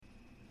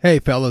Hey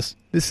fellas,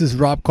 this is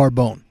Rob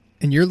Carbone,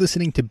 and you're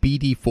listening to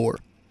BD4,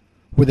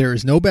 where there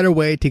is no better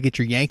way to get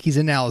your Yankees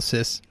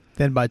analysis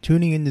than by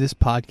tuning into this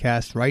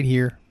podcast right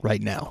here,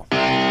 right now.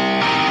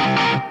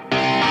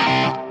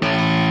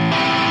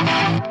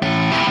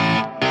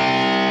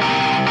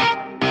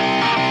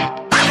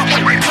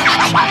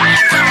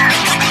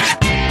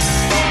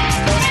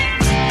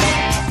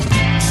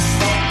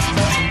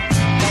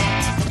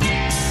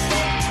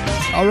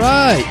 All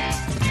right,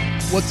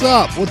 what's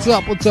up?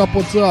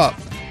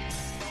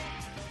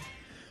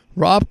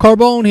 Rob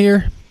Carbone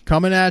here,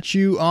 coming at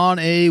you on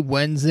a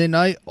Wednesday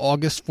night,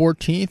 August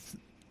 14th,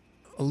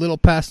 a little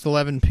past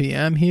 11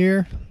 p.m.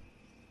 here.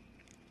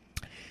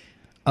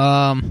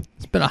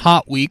 It's been a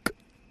hot week.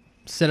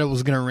 Said it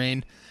was going to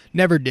rain.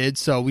 Never did,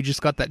 so we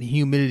just got that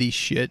humidity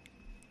shit.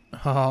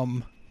 Yeah,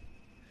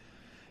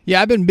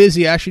 I've been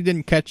busy. I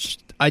actually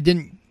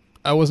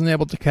I wasn't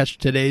able to catch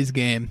today's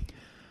game.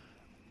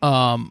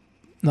 No,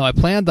 I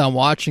planned on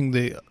watching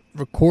the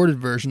recorded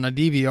version. I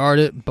DVR'd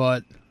it,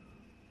 but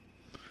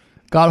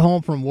got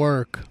home from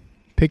work,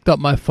 picked up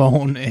my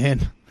phone,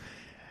 and,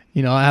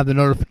 I have the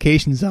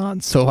notifications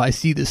on, so I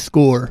see the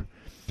score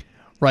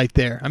right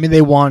there. I mean,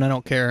 they won. I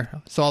don't care.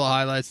 Saw the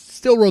highlights.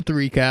 Still wrote the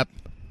recap.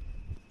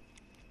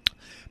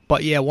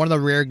 But, yeah, one of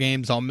the rare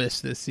games I'll miss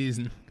this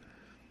season.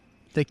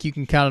 I think you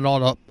can count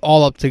it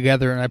all up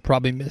together, and I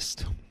probably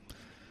missed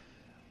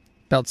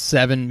about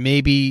 7,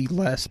 maybe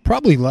less.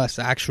 Probably less,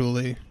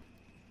 actually.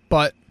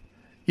 But,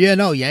 yeah,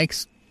 no,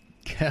 Yanks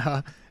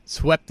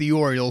swept the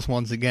Orioles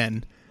once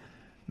again.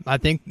 I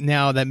think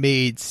now that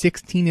made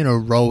 16 in a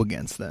row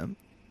against them,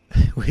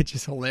 which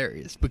is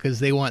hilarious because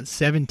they went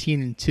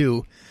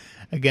 17-2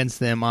 against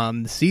them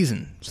on the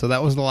season. So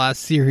that was the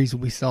last series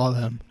we saw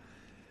them,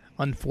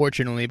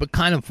 unfortunately, but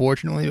kind of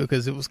fortunately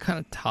because it was kind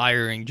of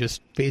tiring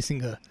just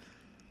facing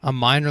a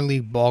minor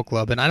league ball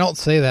club. And I don't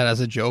say that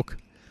as a joke.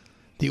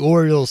 The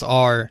Orioles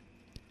are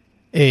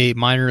a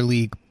minor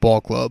league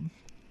ball club.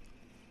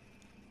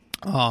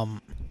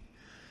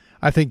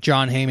 I think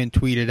John Heyman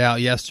tweeted out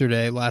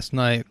last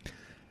night,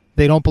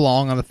 they don't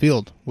belong on the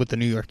field with the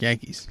New York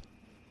Yankees.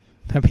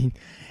 I mean,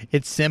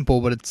 it's simple,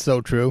 but it's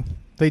so true.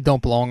 They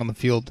don't belong on the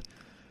field.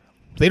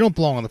 They don't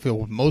belong on the field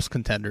with most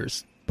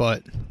contenders,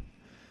 but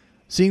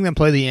seeing them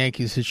play the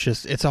Yankees,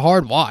 it's a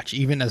hard watch,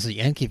 even as a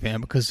Yankee fan,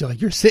 because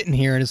you're sitting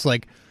here and it's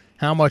like,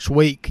 how much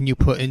weight can you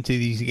put into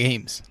these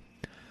games?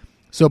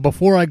 So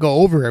before I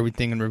go over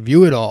everything and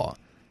review it all,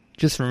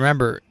 just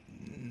remember,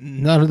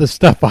 none of the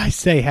stuff I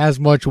say has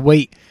much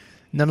weight.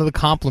 None of the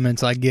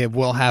compliments I give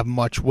will have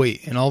much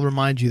weight, and I'll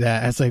remind you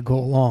that as I go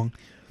along.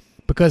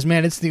 Because,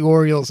 man, it's the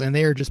Orioles, and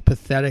they are just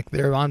pathetic.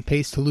 They're on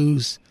pace to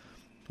lose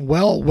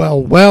well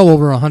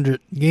over 100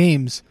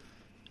 games.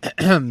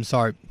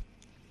 Sorry.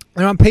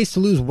 They're on pace to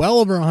lose well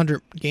over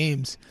 100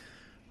 games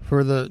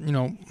for the,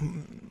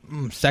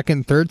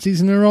 second, third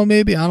season in a row,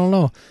 maybe? I don't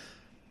know.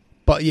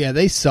 But, yeah,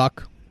 they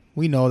suck.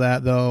 We know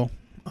that, though.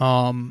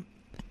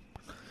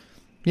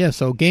 Yeah,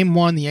 so Game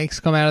 1, the Yankees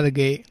come out of the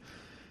gate.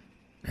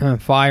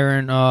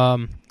 Firing.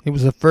 It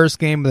was the first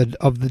game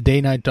of the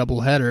day-night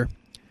doubleheader.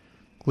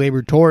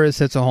 Gleyber Torres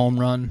hits a home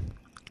run.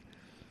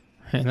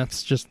 And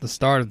that's just the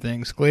start of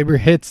things. Gleyber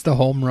hits the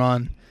home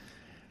run.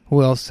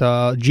 Who else?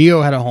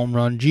 Gio had a home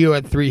run. Gio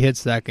had 3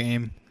 hits that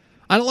game.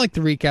 I don't like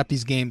to recap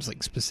these games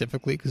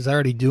specifically because I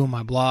already do in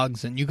my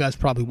blogs, and you guys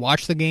probably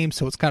watch the game,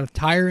 so it's kind of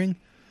tiring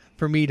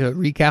for me to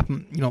recap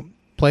them,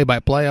 play by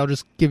play. I'll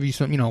just give you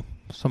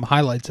some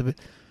highlights of it.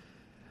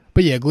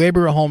 But yeah,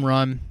 Gleyber a home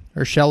run.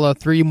 Urshela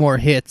 3 more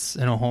hits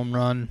and a home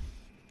run.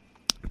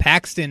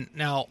 Paxton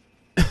had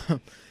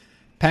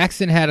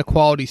a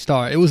quality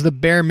start. It was the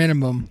bare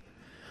minimum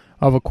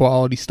of a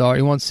quality start.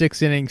 He won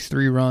 6 innings,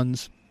 3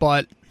 runs,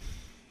 but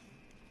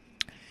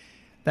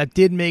that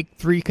did make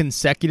 3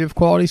 consecutive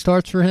quality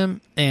starts for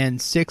him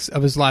and 6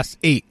 of his last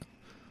 8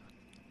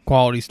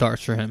 quality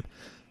starts for him.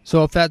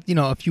 So if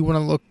you want to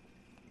look,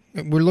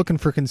 we're looking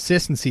for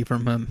consistency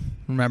from him,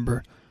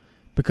 remember,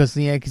 because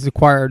the Yankees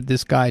acquired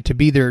this guy to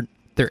be their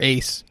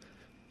ace,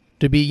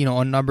 to be,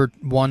 a number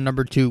 1,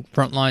 number 2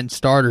 frontline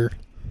starter.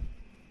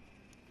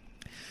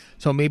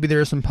 So maybe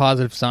there are some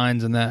positive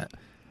signs in that.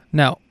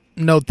 Now,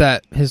 note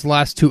that his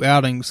last 2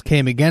 outings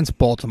came against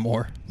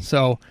Baltimore.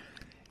 So,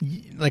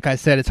 like I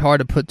said, it's hard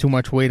to put too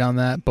much weight on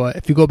that. But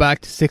if you go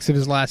back to 6 of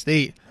his last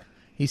 8,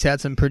 he's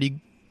had some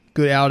pretty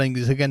good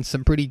outings against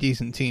some pretty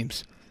decent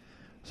teams.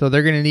 So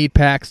they're going to need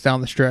Pax down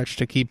the stretch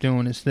to keep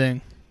doing his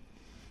thing.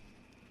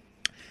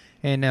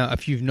 And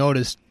if you've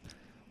noticed,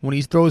 when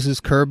he throws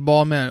his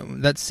curveball, man,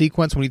 that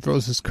sequence when he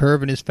throws his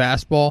curve and his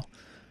fastball,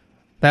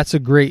 that's a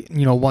great,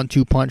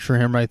 1-2 punch for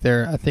him right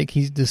there. I think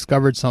he's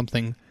discovered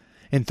something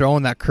in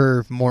throwing that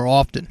curve more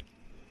often.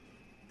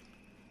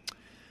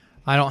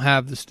 I don't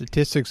have the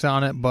statistics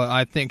on it, but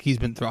I think he's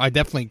been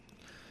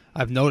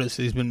I've noticed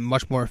he's been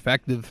much more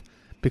effective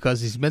because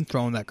he's been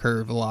throwing that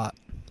curve a lot.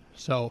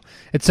 So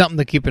it's something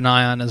to keep an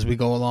eye on as we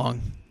go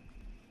along.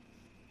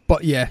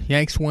 But yeah,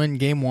 Yanks win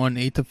Game 1,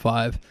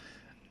 8-5.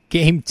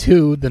 Game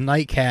 2, the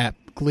nightcap,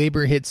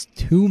 Gleyber hits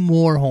 2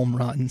 more home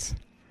runs.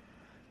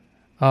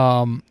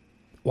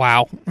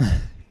 Wow.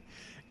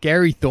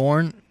 Gary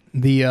Thorne,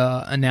 the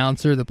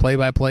announcer, the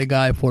play-by-play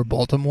guy for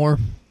Baltimore,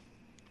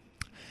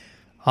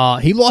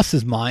 he lost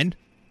his mind.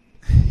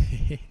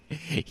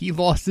 He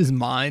lost his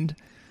mind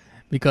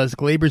because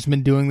Glaber's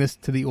been doing this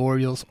to the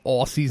Orioles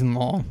all season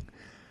long.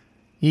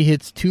 He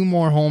hits 2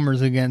 more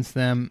homers against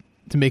them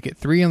to make it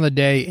 3 on the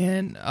day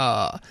and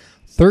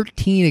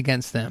 13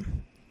 against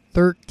them.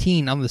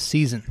 13 on the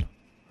season.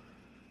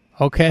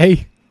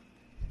 Okay?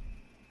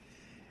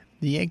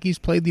 The Yankees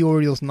played the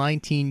Orioles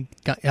 19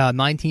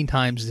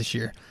 times this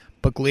year,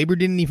 but Gleyber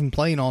didn't even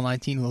play in all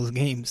 19 of those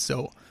games,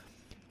 so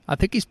I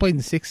think he's played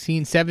in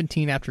 16,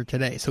 17 after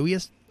today. So he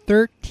has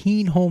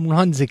 13 home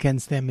runs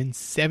against them in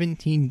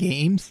 17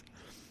 games.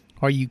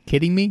 Are you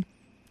kidding me?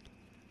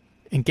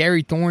 And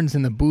Gary Thorne's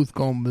in the booth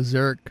going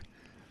berserk.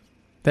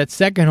 That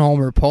second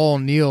homer, Paul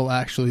O'Neill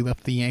actually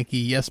left the Yankee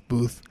yes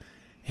booth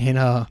and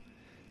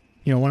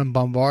went and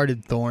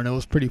bombarded Thorne. It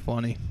was pretty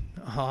funny.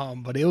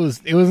 But it was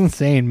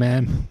insane,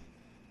 man.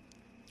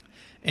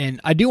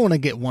 And I do want to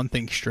get one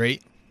thing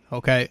straight,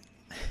 okay?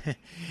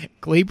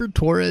 Gleyber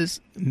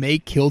Torres may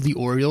kill the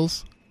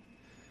Orioles,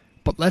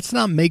 but let's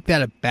not make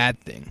that a bad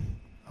thing,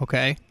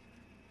 okay?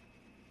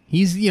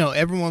 He's,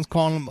 everyone's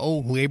calling him,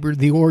 Gleyber,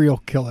 the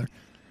Oriole killer.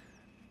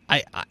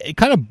 It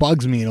kind of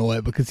bugs me in a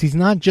way because he's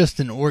not just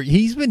an Oriole.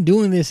 He's been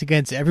doing this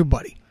against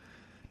everybody.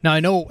 Now, I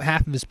know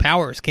half of his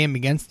powers came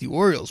against the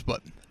Orioles,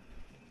 but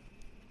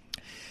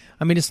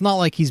I mean, it's not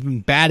like he's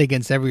been bad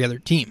against every other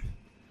team.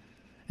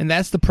 And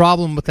that's the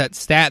problem with that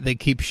stat they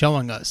keep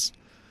showing us.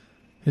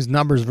 His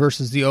numbers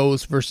versus the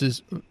O's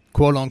versus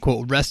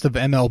quote-unquote rest of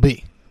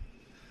MLB.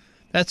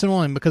 That's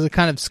annoying because it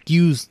kind of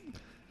skews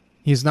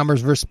his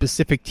numbers versus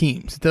specific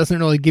teams. It doesn't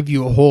really give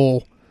you a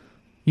whole,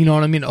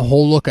 a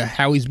whole look at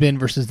how he's been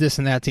versus this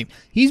and that team.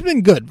 He's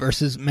been good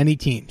versus many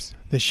teams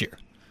this year.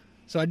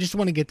 So I just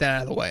want to get that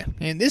out of the way.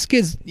 And this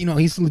kid's,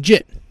 he's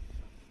legit.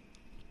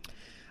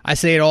 I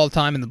say it all the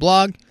time in the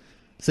blog.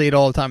 Say it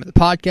all the time in the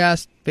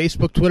podcast,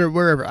 Facebook, Twitter,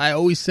 wherever. I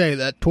always say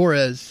that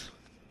Torres,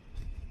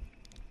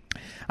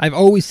 I've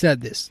always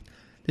said this.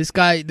 This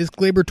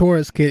Gleyber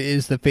Torres kid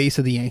is the face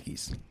of the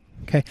Yankees.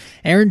 Okay?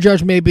 Aaron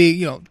Judge may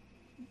be,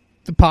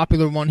 the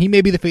popular one. He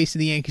may be the face of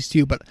the Yankees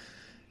too, but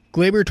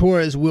Gleyber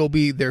Torres will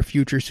be their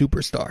future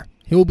superstar.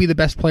 He will be the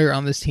best player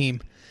on this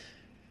team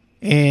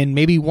in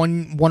maybe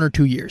one or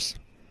 2 years.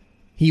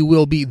 He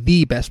will be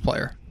the best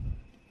player.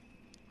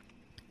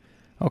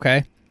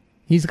 Okay?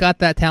 He's got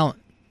that talent.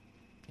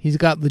 He's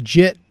got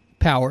legit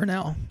power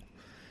now.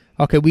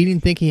 Okay, we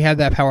didn't think he had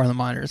that power in the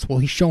minors. Well,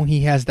 he's shown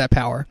he has that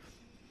power.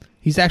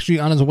 He's actually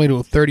on his way to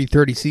a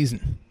 30-30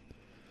 season.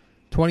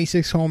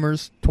 26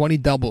 homers, 20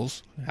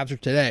 doubles after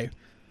today.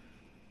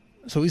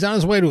 So he's on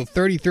his way to a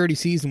 30-30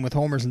 season with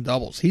homers and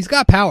doubles. He's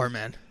got power,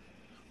 man.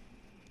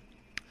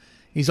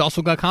 He's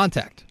also got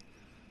contact.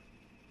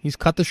 He's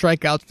cut the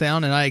strikeouts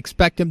down, and I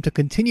expect him to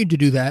continue to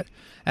do that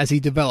as he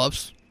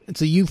develops.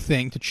 It's a youth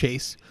thing to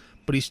chase,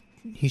 but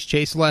he's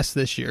chased less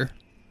this year.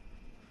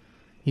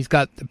 He's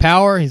got the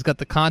power. He's got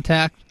the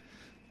contact.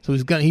 So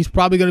he's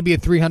probably going to be a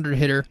 300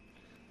 hitter.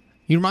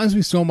 He reminds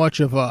me so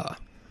much of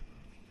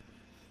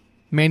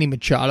Manny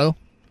Machado,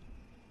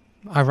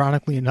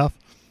 ironically enough.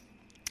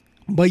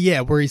 But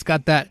yeah, where he's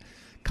got that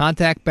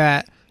contact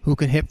bat who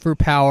can hit for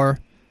power,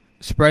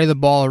 spray the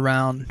ball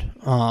around,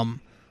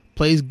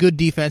 plays good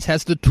defense,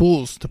 has the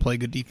tools to play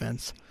good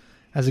defense,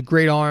 has a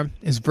great arm,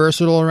 is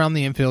versatile around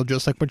the infield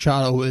just like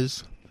Machado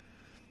is.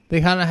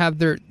 They kind of have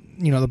their...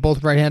 they're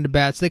both right-handed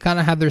bats. They kind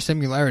of have their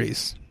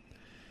similarities.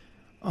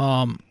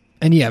 And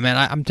yeah, man,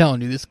 I'm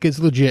telling you, this kid's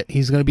legit.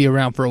 He's going to be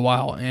around for a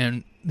while,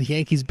 and the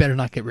Yankees better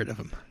not get rid of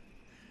him.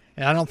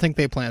 And I don't think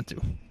they plan to.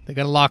 They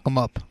got to lock him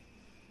up.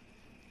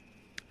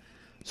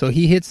 So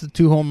he hits the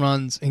 2 home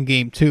runs in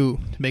Game 2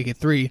 to make it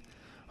 3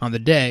 on the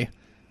day.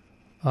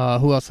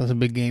 Who else has a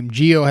big game?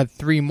 Gio had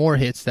 3 more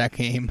hits that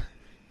game.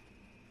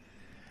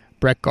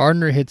 Brett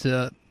Gardner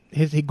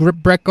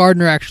Brett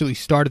Gardner actually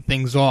started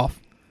things off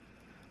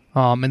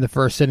in the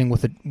first inning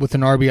with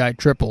an RBI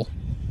triple.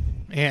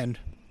 And,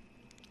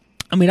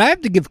 I mean, I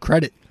have to give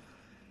credit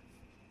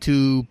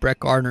to Brett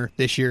Gardner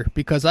this year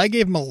because I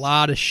gave him a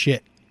lot of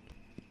shit.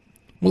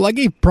 Well, I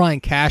gave Brian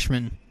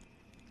Cashman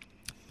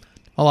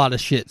a lot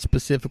of shit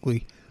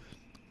specifically,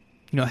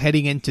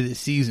 heading into the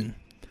season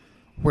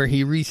where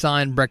he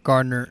re-signed Brett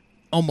Gardner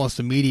almost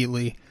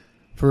immediately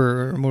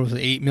for,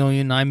 $8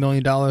 million, $9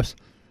 million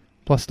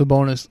plus the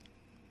bonus.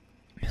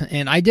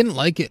 And I didn't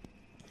like it.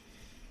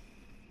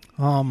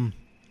 No,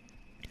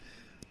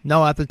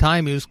 at the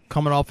time he was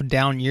coming off a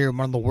down year,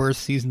 one of the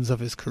worst seasons of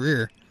his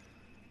career.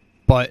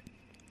 But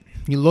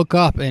you look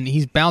up and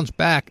he's bounced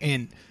back,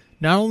 and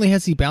not only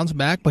has he bounced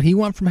back, but he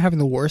went from having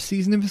the worst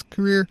season of his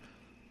career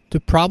to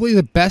probably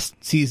the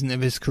best season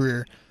of his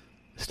career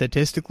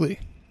statistically.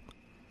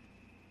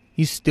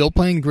 He's still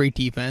playing great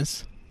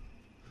defense.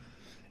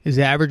 His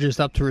average is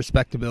up to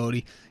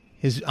respectability.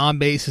 His on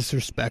base is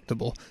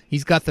respectable.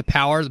 He's got the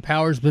power. The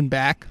power's been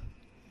back.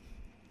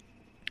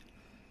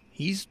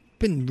 He's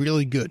been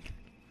really good.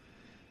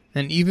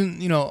 And even,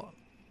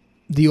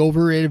 the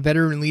overrated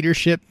veteran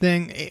leadership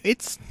thing,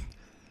 it's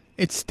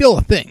it's still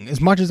a thing. As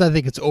much as I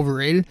think it's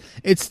overrated,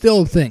 it's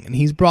still a thing. And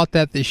he's brought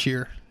that this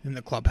year in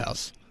the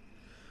clubhouse.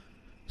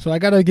 So I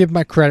got to give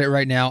my credit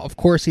right now. Of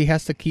course, he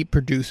has to keep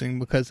producing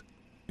because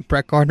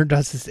Brett Gardner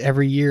does this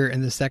every year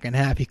in the second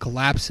half. He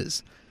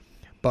collapses.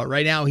 But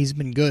right now, he's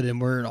been good,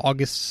 and we're in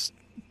August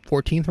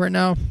 14th right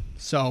now.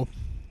 So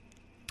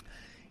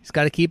he's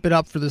got to keep it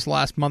up for this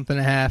last month and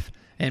a half.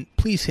 And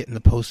please hit in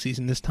the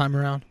postseason this time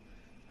around.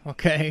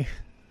 Okay?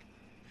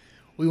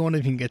 We won't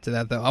even get to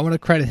that, though. I want to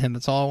credit him.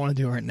 That's all I want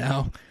to do right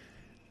now.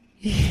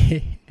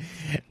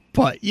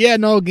 But, yeah,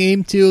 no,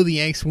 Game 2, the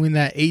Yanks win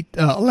that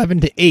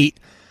 11-8.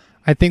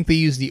 I think they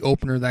used the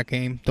opener of that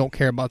game. Don't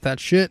care about that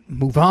shit.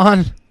 Move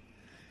on.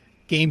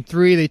 Game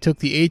 3, they took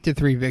the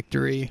 8-3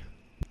 victory.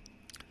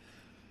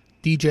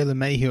 DJ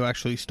LeMahieu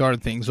actually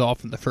started things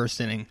off in the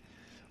first inning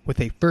with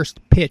a first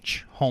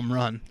pitch home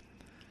run.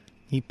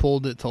 He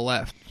pulled it to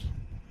left.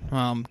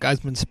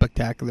 Guy's been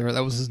spectacular.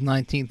 That was his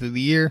 19th of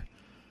the year.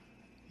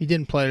 He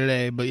didn't play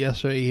today, but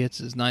yesterday he hits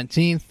his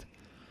 19th.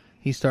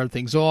 He started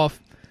things off.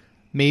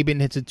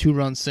 Maben hits a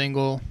 2-run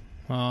single.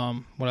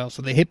 What else?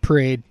 So they hit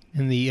Parade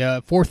in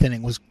the fourth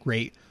inning was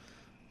great.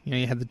 You know,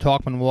 you had the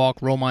Talkman walk,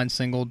 Romine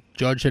single,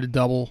 Judge hit a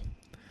double.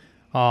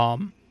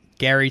 Gio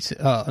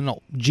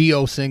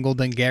singled,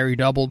 then Gary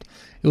doubled.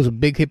 It was a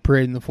big hit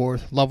parade in the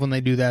fourth. Love when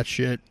they do that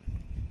shit.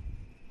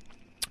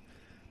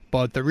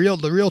 But the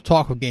real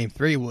talk of Game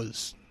 3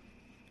 was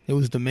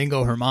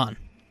Domingo Germán.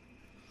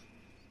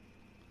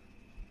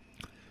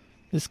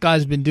 This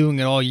guy's been doing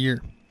it all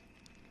year.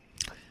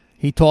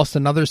 He tossed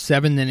another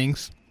 7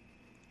 innings.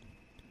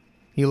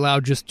 He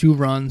allowed just 2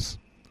 runs,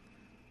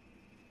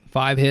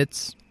 5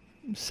 hits,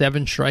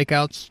 7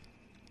 strikeouts.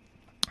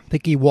 I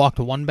think he walked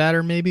 1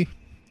 batter maybe.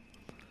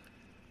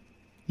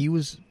 He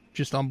was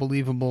just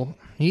unbelievable.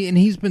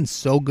 He's been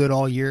so good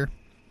all year.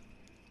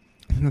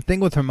 And the thing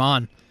with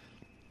Germán,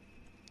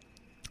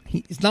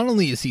 it's not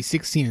only is he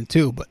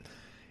 16-2, but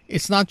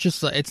it's not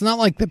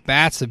like the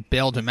bats have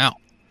bailed him out.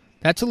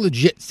 That's a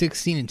legit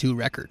 16-2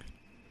 record.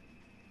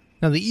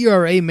 Now the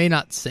ERA may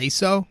not say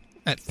so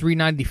at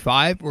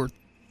 3.95 or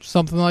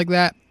something like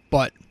that,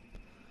 but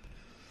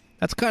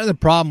that's kind of the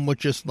problem with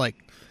just like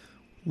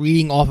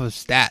reading off of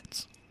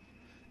stats.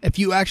 If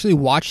you actually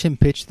watch him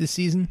pitch this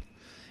season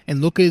and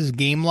look at his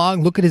game log,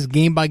 look at his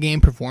game-by-game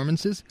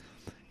performances,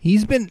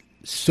 he's been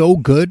so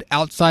good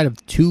outside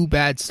of 2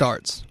 bad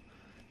starts.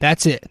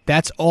 That's it.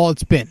 That's all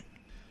it's been.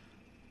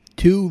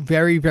 2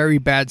 very, very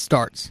bad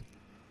starts.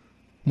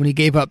 When he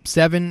gave up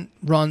 7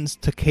 runs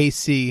to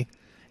KC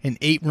and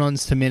 8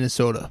 runs to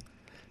Minnesota.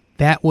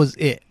 That was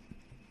it.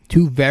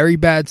 2 very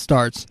bad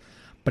starts.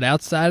 But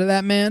outside of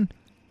that, man,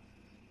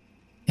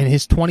 in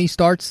his 20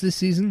 starts this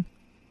season,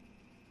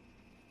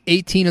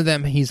 18 of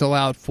them he's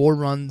allowed 4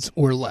 runs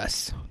or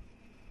less.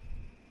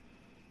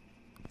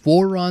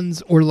 4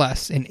 runs or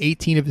less in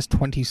 18 of his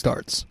 20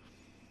 starts.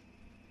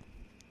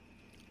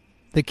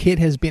 The kid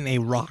has been a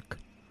rock.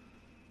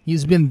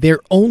 He's been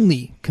their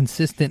only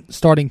consistent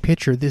starting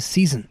pitcher this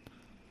season.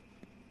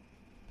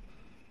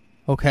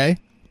 Okay?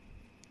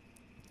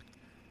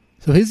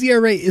 So his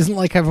ERA isn't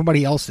like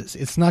everybody else's.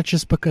 It's not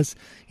just because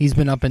he's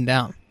been up and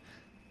down.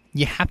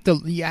 You have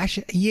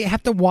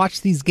to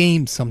watch these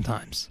games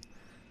sometimes.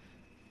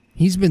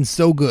 He's been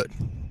so good.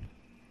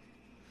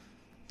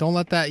 Don't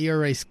let that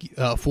ERA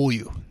fool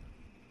you.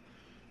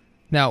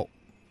 Now,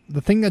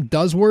 the thing that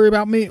does worry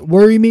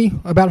me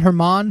about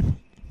Germán,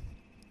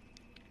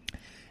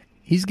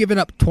 he's given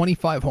up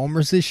 25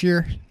 homers this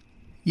year.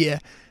 Yeah,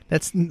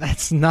 that's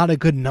not a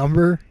good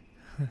number.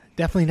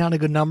 Definitely not a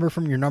good number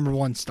from your number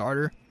 1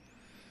 starter.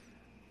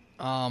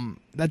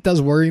 That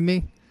does worry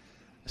me,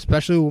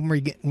 especially when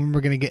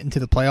we're going to get into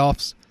the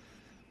playoffs.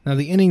 Now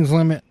the innings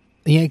limit,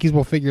 the Yankees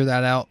will figure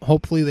that out.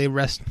 Hopefully they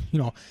rest. You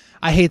know,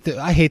 I hate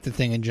the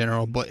thing in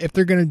general, but if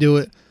they're going to do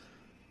it,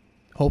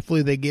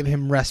 hopefully they give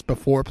him rest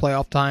before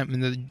playoff time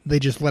and they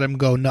just let him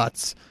go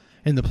nuts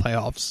in the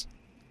playoffs.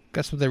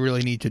 That's what they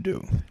really need to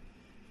do.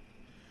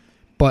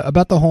 But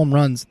about the home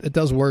runs, it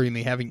does worry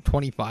me having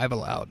 25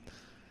 allowed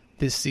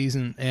this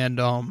season, and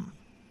I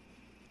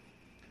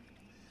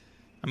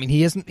mean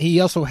he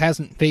also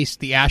hasn't faced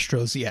the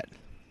Astros yet.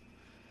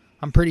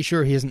 I'm pretty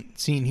sure he hasn't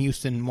seen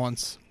Houston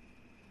once.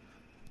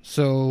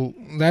 So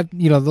that,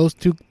 those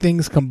 2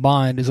 things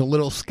combined is a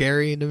little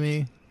scary to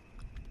me.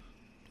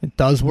 It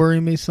does worry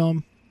me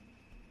some.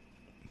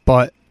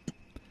 But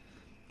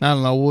I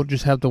don't know, we'll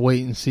just have to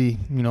wait and see,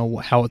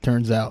 how it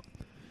turns out.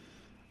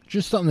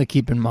 Just something to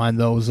keep in mind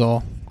though is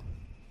all.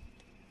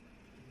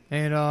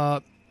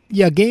 And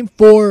Game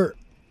 4,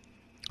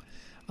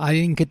 I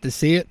didn't get to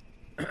see it.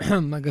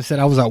 Like I said,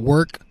 I was at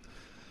work.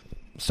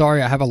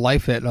 Sorry, I have a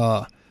life at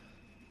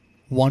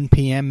 1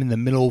 p.m. in the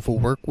middle of a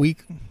work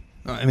week.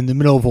 In the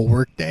middle of a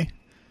work day.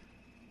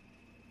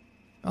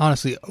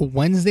 Honestly, a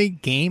Wednesday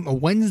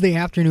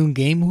afternoon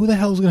game, who the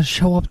hell is going to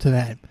show up to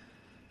that?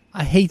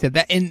 I hate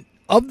that. And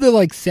of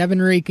the 7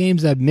 or 8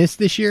 games I've missed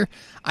this year,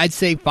 I'd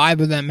say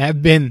 5 of them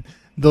have been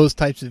those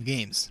types of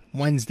games.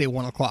 Wednesday,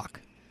 1 o'clock.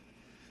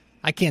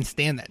 I can't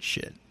stand that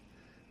shit.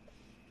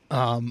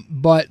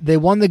 But they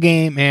won the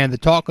game, and the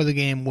talk of the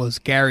game was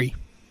Gary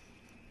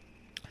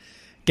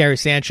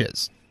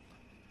Sanchez.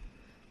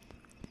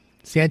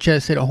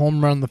 Sanchez hit a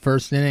home run in the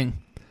first inning.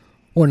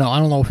 Or no, I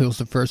don't know if it was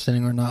the first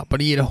inning or not,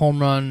 but he hit a home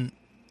run.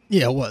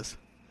 Yeah, it was.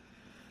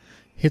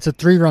 Hits a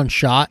 3-run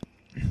shot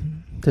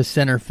to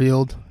center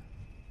field.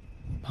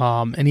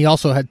 And he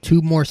also had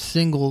 2 more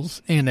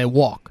singles and a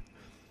walk.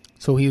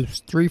 So he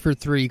was 3 for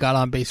 3, got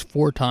on base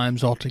 4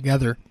 times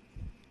altogether.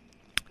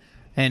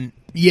 And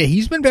yeah,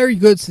 he's been very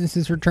good since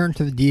his return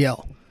to the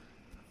DL.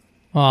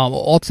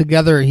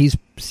 Altogether, he's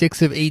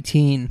 6 of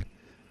 18,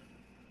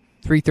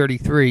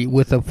 333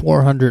 with a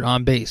 400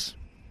 on base.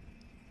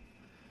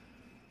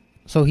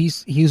 So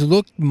he's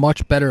looked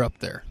much better up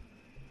there.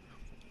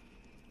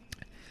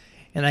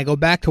 And I go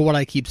back to what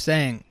I keep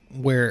saying,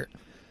 where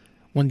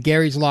when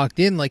Gary's locked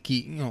in, like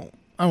I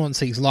don't want to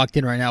say he's locked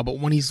in right now, but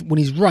when he's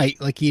right,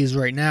 like he is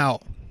right now,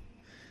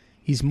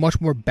 he's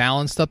much more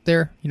balanced up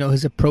there.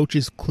 His approach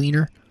is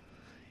cleaner.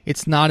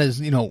 It's not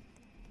as,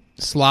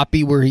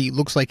 sloppy where he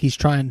looks like he's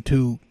trying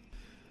to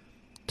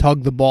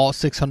tug the ball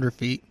 600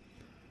 feet.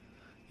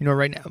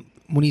 Right now,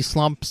 when he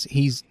slumps,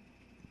 he's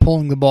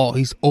pulling the ball.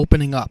 He's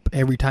opening up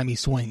every time he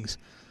swings.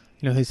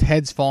 His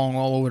head's falling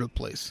all over the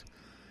place.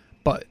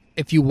 But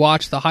if you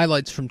watch the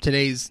highlights from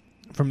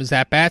his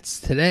at-bats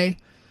today,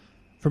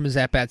 from his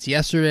at-bats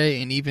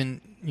yesterday, and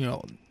even,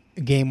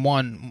 game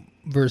 1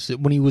 versus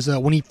when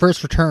he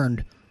first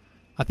returned,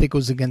 I think it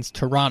was against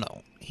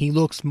Toronto. He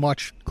looks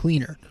much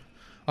cleaner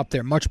up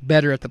there, much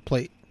better at the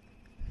plate.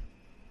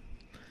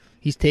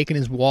 He's taking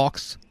his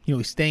walks.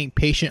 He's staying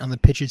patient on the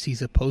pitches he's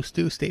supposed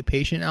to stay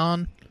patient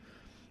on.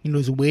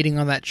 He's waiting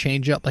on that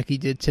changeup like he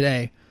did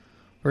today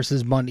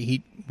versus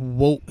Monday.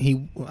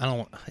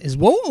 Is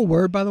 "woe" a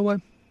word, by the way?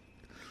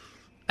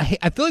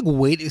 I feel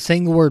like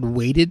saying the word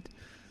 "waited"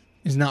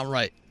 is not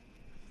right.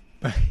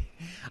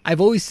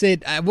 I've always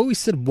said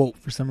 "woe"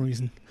 for some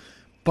reason,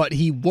 but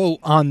he "woe"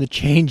 on the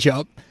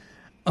changeup.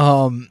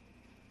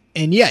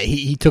 And yeah,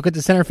 he took it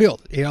to center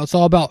field. It's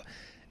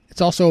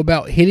also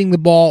about hitting the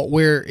ball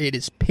where it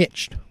is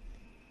pitched.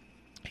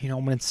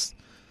 When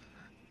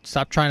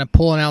stop trying to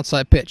pull an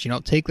outside pitch.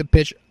 Take the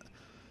pitch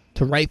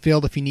to right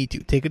field if you need to.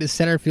 Take it to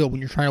center field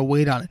when you're trying to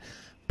wait on it.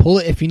 Pull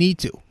it if you need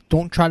to.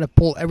 Don't try to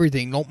pull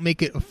everything. Don't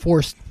make it a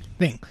forced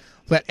thing.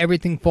 Let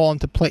everything fall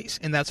into place.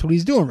 And that's what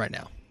he's doing right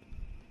now.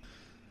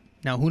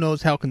 Now, who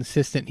knows how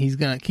consistent he's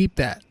going to keep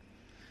that.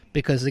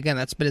 Because, again,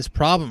 that's been his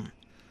problem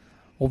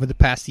over the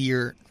past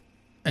year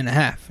and a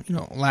half.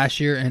 Last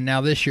year and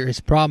now this year, his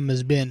problem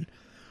has been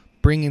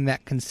bringing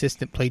that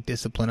consistent plate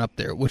discipline up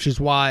there, which is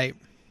why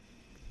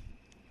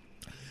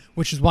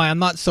I'm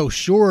not so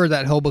sure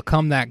that he'll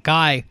become that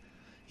guy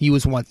he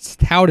was once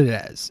touted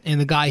as and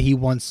the guy he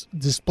once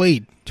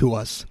displayed to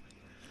us.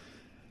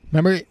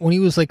 Remember when he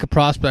was like a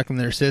prospect in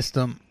their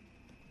system,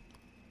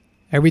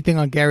 everything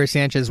on Gary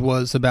Sanchez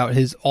was about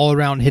his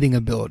all-around hitting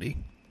ability,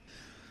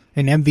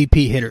 an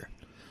MVP hitter,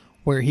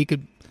 where he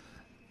could.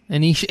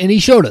 And he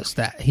showed us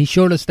that. He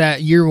showed us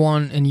that year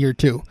 1 and year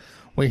 2,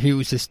 where he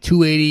was this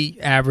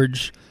 280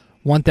 average,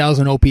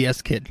 1,000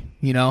 OPS kid,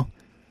 Then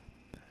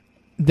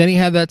he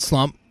had that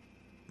slump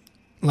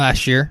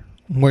last year,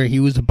 where he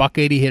was a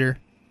 $180 hitter.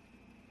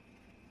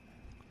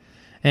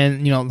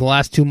 And, the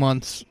last 2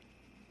 months,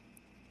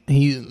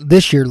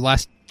 the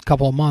last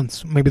couple of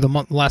months, maybe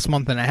last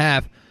month and a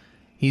half,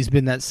 he's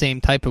been that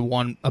same type of a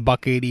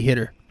 $180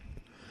 hitter.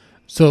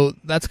 So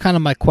that's kind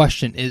of my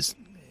question is,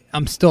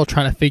 I'm still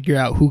trying to figure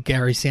out who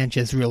Gary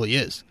Sanchez really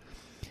is.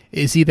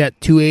 Is he that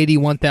 280,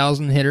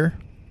 1,000 hitter?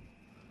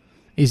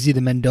 Is he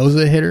the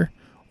Mendoza hitter?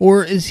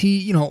 Or is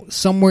he,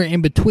 somewhere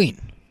in between?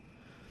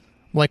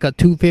 Like a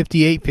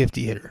 250,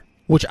 850 hitter,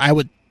 which I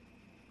would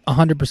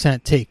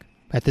 100% take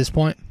at this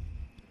point.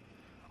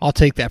 I'll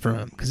take that from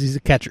him because he's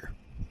a catcher.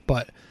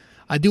 But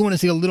I do want to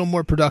see a little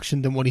more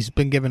production than what he's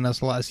been giving us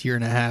the last year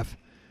and a half.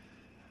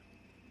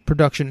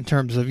 Production in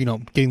terms of,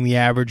 getting the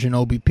average and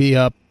OBP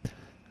up.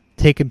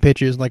 Taking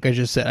pitches, like I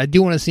just said. I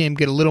do want to see him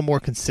get a little more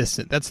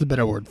consistent. That's the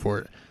better word for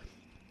it.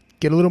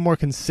 Get a little more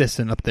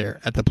consistent up there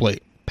at the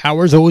plate.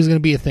 Power is always going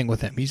to be a thing with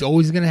him. He's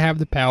always going to have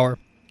the power.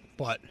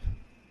 But,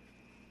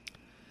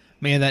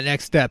 man, that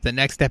next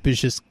step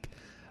is just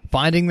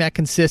finding that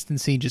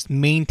consistency, just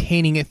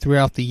maintaining it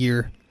throughout the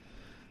year.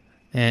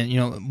 And,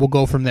 we'll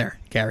go from there,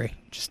 Gary.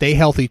 Just stay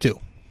healthy, too.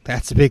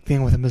 That's a big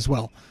thing with him as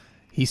well.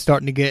 He's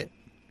starting to get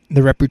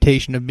the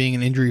reputation of being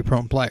an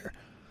injury-prone player.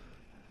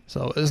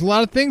 So there's a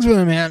lot of things with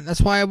him, man.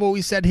 That's why I've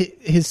always said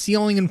his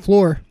ceiling and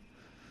floor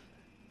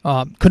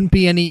couldn't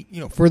be any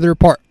further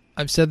apart.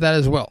 I've said that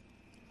as well.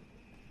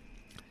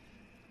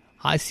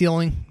 High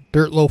ceiling,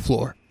 dirt low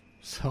floor.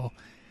 So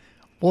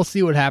we'll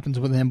see what happens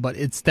with him, but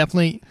it's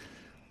definitely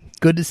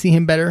good to see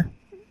him better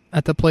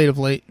at the plate of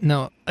late.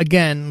 Now,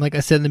 again, like I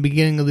said in the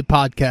beginning of the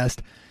podcast,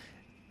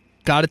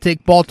 got to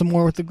take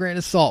Baltimore with a grain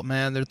of salt,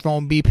 man. They're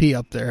throwing BP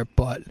up there,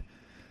 but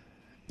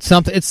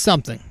it's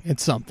something.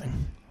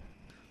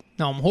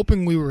 Now, I'm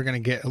hoping we were going to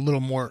get a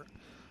little more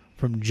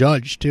from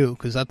Judge, too,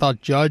 because I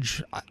thought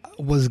Judge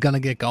was going to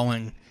get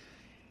going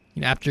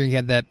after he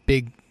had that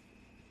big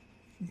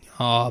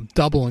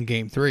double in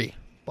Game 3.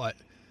 But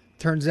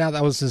turns out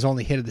that was his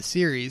only hit of the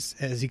series,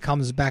 as he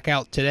comes back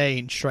out today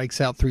and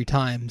strikes out 3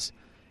 times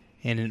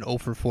in an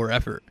 0-for-4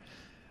 effort.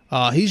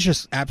 He's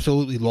just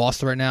absolutely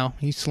lost right now.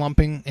 He's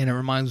slumping, and it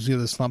reminds me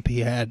of the slump he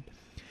had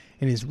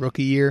in his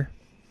rookie year.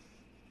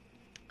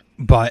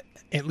 But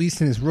at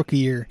least in his rookie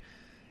year,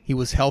 he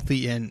was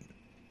healthy and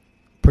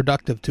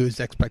productive to his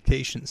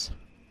expectations.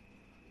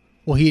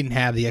 Well, he didn't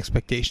have the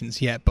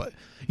expectations yet, but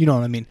you know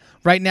what I mean.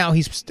 Right now,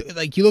 he's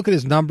like, you look at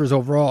his numbers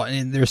overall,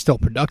 and they're still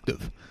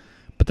productive.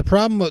 But the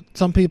problem with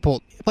some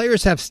people,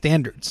 players have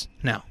standards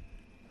now.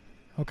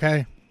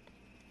 Okay?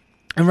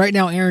 And right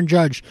now, Aaron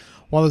Judge,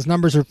 while his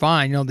numbers are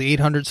fine, the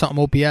 800-something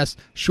OPS,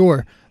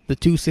 sure. The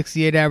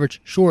 268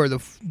 average, sure. The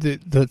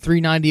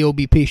 390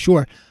 OBP,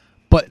 sure.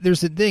 But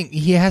there's the thing.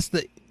 He has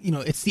the,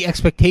 it's the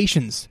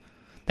expectations.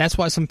 That's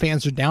why some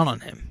fans are down on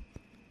him.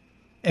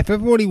 If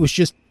everybody was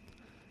just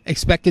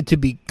expected to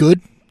be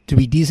good, to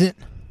be decent,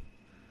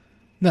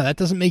 no, that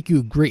doesn't make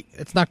you great.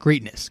 It's not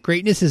greatness.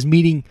 Greatness is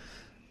meeting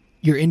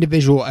your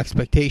individual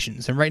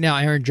expectations. And right now,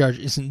 Aaron Judge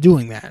isn't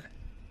doing that.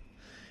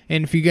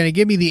 And if you're going to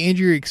give me the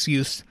injury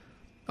excuse,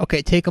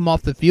 okay, take him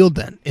off the field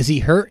then. Is he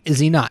hurt? Is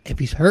he not? If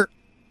he's hurt,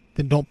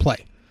 then don't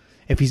play.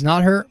 If he's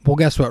not hurt, well,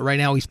 guess what? Right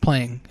now he's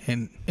playing,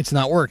 and it's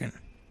not working.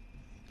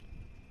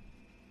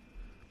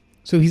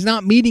 So he's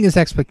not meeting his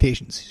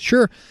expectations.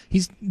 Sure,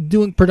 he's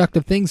doing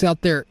productive things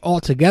out there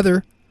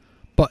altogether,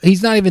 but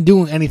he's not even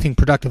doing anything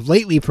productive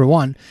lately, for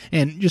one.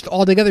 And just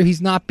altogether,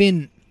 he's not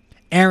been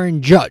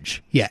Aaron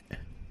Judge yet.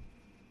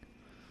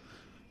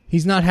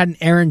 He's not had an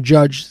Aaron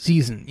Judge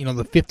season. The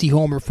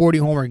 50-homer,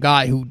 40-homer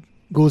guy who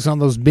goes on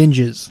those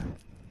binges.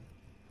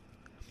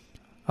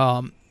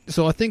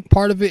 So I think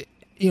part of it,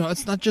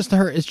 it's not just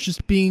her. It's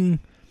just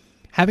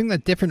having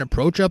that different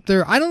approach up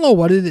there. I don't know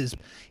what it is.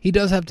 He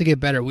does have to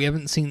get better. We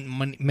haven't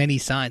seen many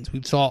signs.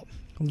 We saw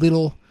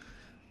little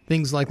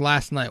things like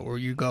last night where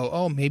you go,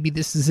 oh, maybe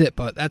this is it.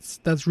 But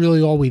that's really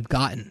all we've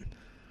gotten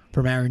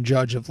from Aaron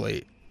Judge of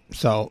late.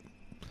 So,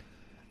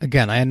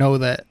 again, I know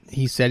that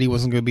he said he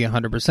wasn't going to be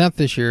 100%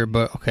 this year,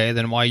 but okay,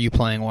 then why are you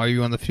playing? Why are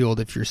you on the field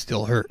if you're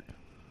still hurt?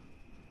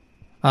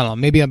 I don't know.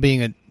 Maybe I'm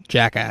being a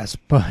jackass,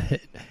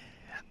 but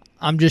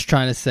I'm just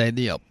trying to say,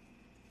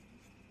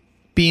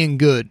 being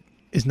good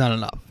is not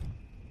enough.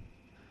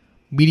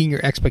 Meeting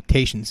your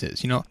expectations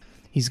is.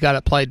 He's got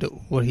to play to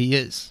what he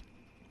is.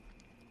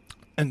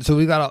 And so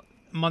we got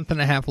a month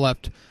and a half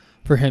left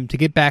for him to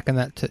get back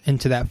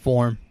into that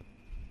form,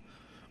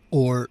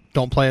 or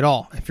don't play at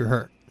all if you're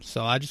hurt.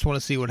 So I just want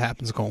to see what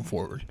happens going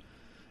forward.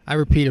 I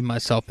repeated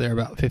myself there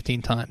about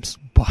 15 times,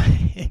 but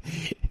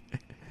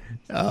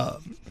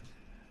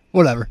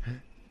whatever.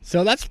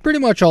 So that's pretty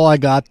much all I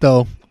got,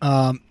 though.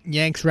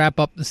 Yanks wrap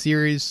up the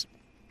series.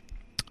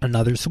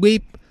 Another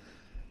sweep.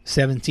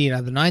 17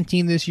 out of the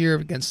 19 this year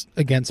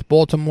against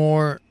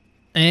Baltimore.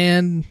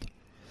 And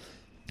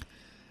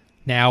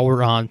now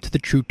we're on to the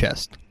true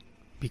test.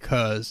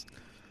 Because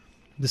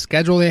the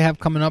schedule they have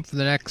coming up for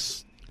the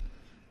next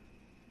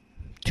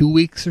 2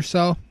 weeks or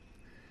so,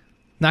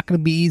 not going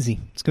to be easy.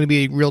 It's going to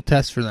be a real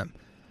test for them.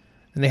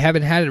 And they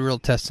haven't had a real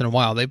test in a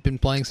while. They've been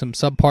playing some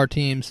subpar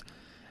teams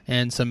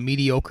and some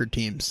mediocre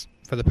teams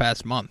for the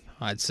past month,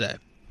 I'd say.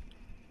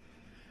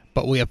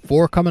 But we have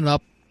 4 coming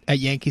up at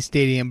Yankee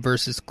Stadium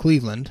versus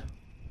Cleveland.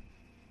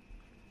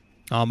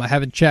 I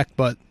haven't checked,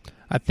 but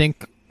I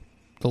think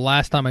the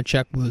last time I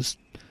checked was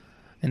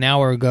an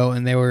hour ago,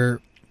 and they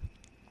were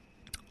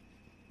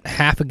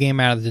half a game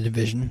out of the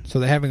division, so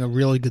they're having a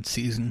really good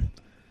season.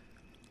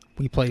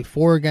 We play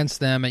 4 against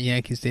them at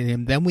Yankee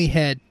Stadium. Then we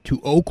head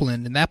to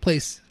Oakland, and that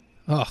place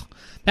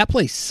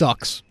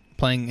sucks,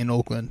 playing in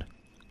Oakland.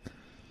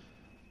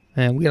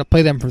 And we got to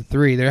play them for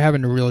 3. They're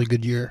having a really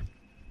good year.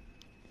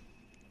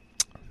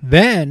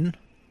 Then,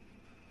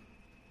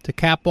 to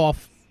cap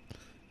off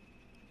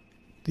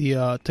the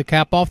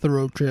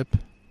road trip,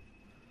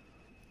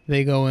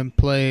 they go and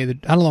play I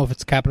don't know if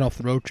it's capping off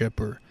the road trip,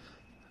 or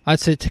I'd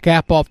say to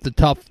cap off the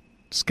tough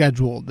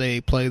schedule, they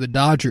play the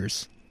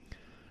Dodgers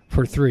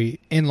for 3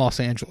 in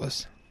Los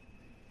Angeles.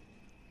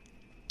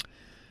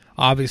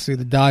 Obviously,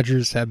 the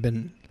Dodgers have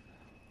been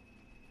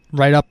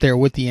right up there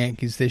with the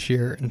Yankees this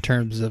year in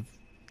terms of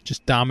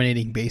just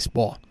dominating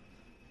baseball,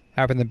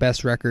 having the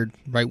best record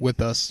right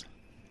with us.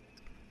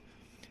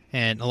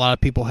 And a lot of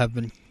people have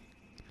been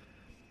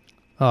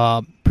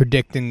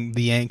predicting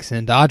the Yanks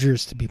and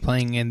Dodgers to be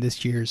playing in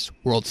this year's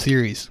World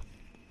Series.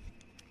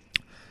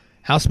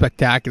 How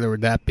spectacular would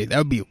that be? That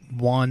would be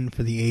one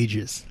for the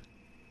ages.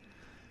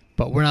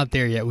 But we're not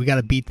there yet. We got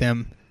to beat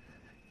them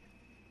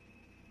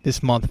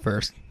this month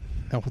first.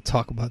 And we'll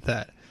talk about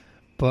that.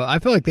 But I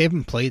feel like they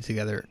haven't played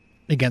together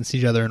against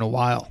each other in a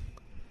while.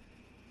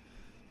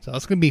 So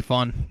it's going to be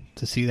fun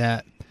to see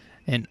that.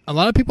 And a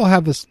lot of people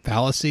have this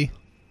fallacy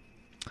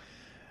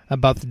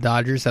about the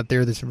Dodgers, that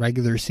they're this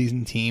regular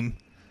season team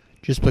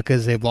just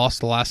because they've lost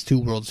the last 2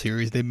 World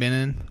Series they've been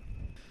in.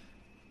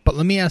 But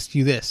let me ask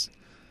you this.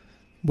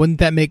 Wouldn't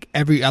that make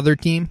every other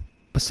team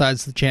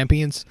besides the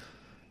champions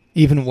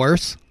even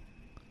worse?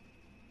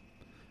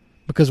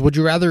 Because would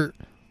you rather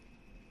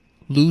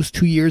lose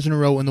 2 years in a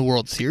row in the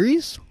World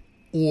Series?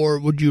 Or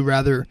would you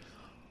rather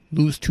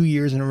lose 2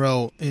 years in a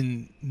row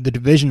in the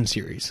Division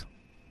Series?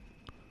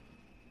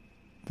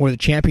 Or the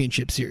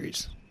Championship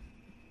Series?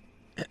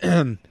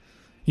 You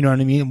know what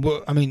I mean?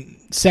 I mean,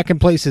 second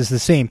place is the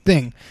same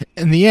thing.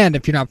 In the end,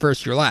 if you're not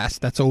first, you're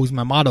last. That's always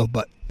my motto.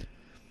 But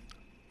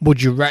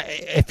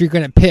if you're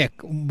going to pick,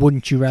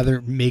 wouldn't you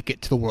rather make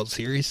it to the World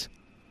Series?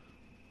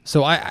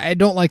 So I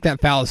don't like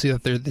that fallacy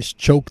that they're this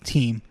choke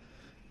team,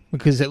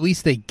 because at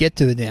least they get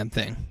to the damn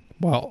thing.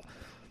 Well,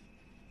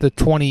 the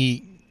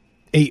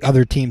 28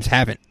 other teams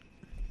haven't.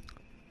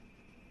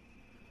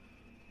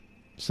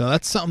 So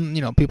that's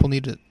something, people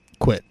need to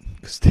quit,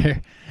 because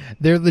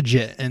they're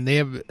legit and they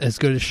have as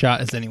good a shot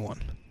as anyone.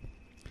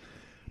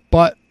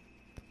 But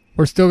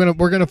we're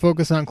gonna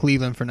focus on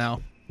Cleveland for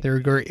now. They're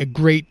a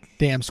great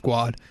damn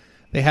squad.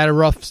 They had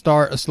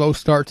a slow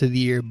start to the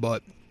year,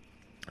 but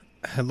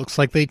it looks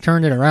like they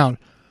turned it around.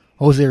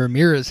 Jose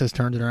Ramirez has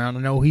turned it around.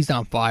 I know he's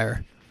on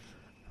fire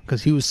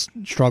because he was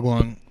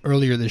struggling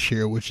earlier this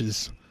year, which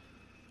is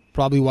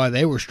probably why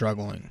they were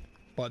struggling.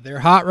 But they're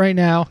hot right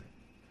now.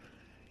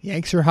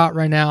 Yanks are hot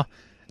right now.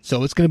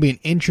 So it's going to be an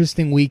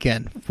interesting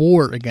weekend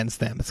against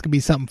them. It's going to be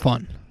something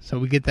fun. So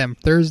we get them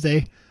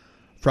Thursday,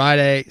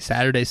 Friday,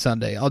 Saturday,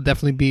 Sunday. I'll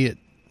definitely be at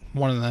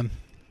one of them,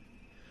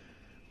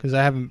 because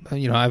I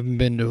haven't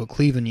been to a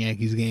Cleveland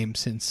Yankees game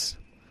since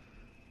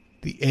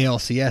the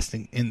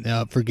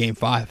ALCS for Game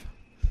 5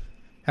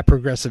 at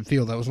Progressive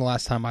Field. That was the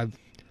last time I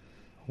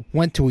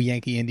went to a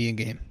Yankee-Indian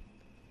game.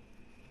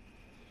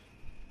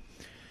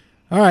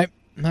 All right,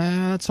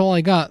 that's all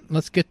I got.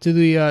 Let's get to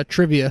the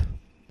trivia.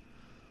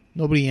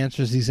 Nobody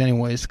answers these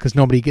anyways because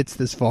nobody gets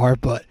this far,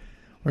 but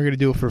we're going to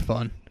do it for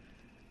fun.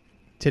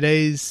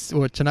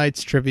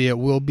 Tonight's trivia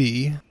will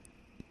be...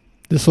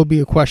 This will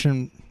be a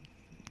question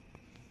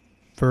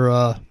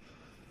for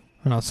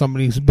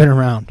somebody who's been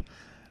around.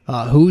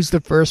 Who's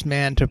the first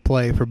man to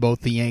play for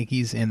both the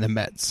Yankees and the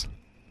Mets?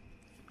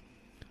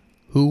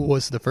 Who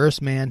was the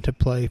first man to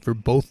play for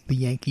both the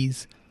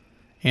Yankees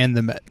and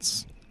the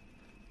Mets?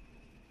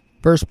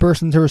 First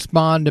person to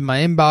respond in my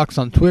inbox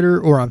on Twitter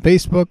or on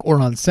Facebook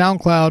or on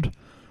SoundCloud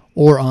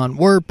or on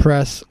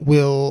WordPress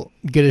will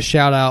get a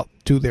shout out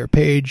to their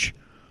page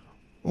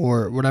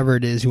or whatever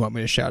it is you want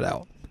me to shout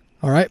out.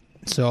 All right,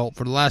 so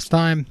for the last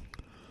time,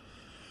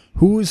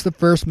 who is the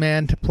first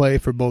man to play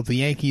for both the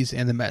Yankees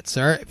and the Mets?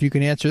 All right, if you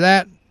can answer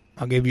that,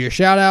 I'll give you a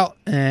shout out.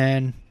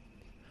 And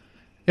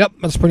yep,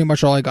 that's pretty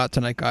much all I got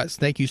tonight, guys.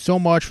 Thank you so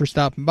much for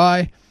stopping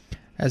by.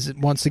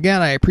 Once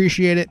again, I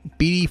appreciate it.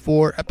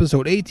 BD4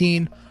 episode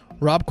 18.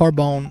 Rob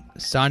Carbone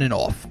signing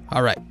off.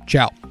 All right,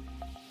 ciao.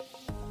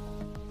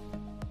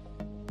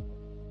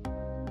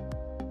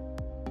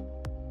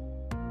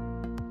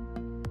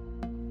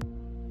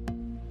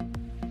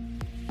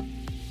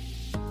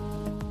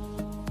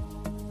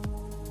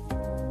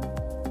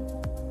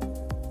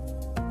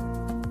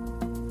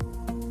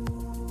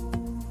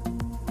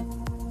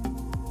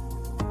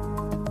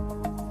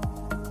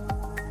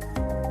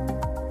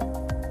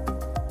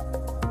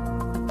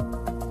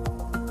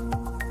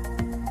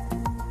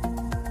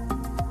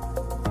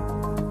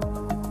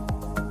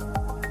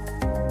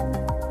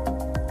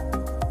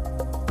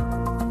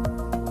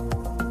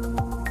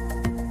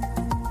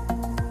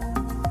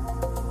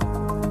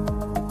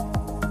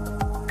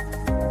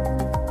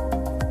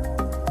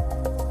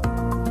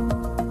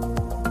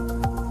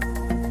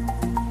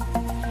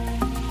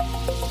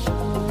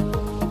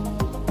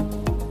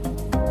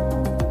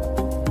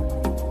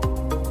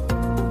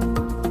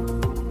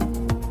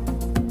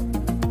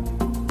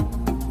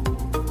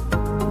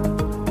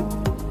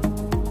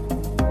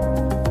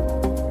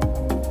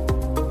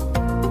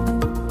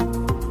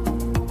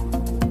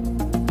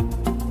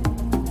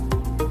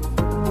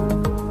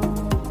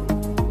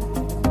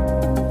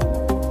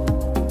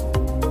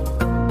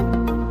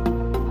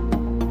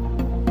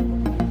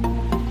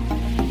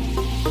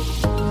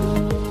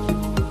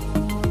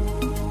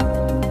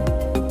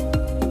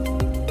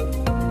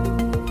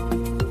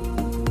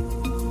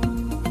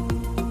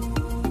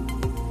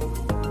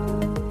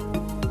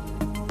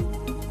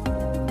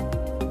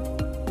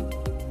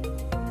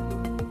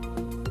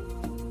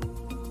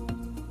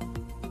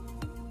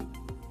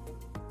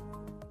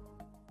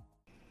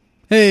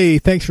 Hey,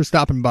 thanks for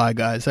stopping by,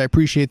 guys. I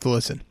appreciate the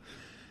listen.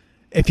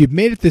 If you've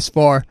made it this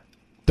far,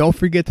 don't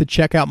forget to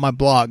check out my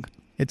blog.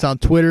 It's on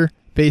Twitter,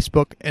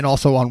 Facebook, and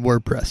also on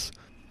WordPress.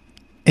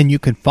 And you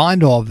can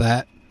find all of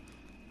that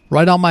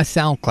right on my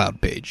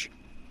SoundCloud page.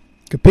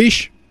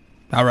 Capiche?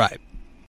 All right.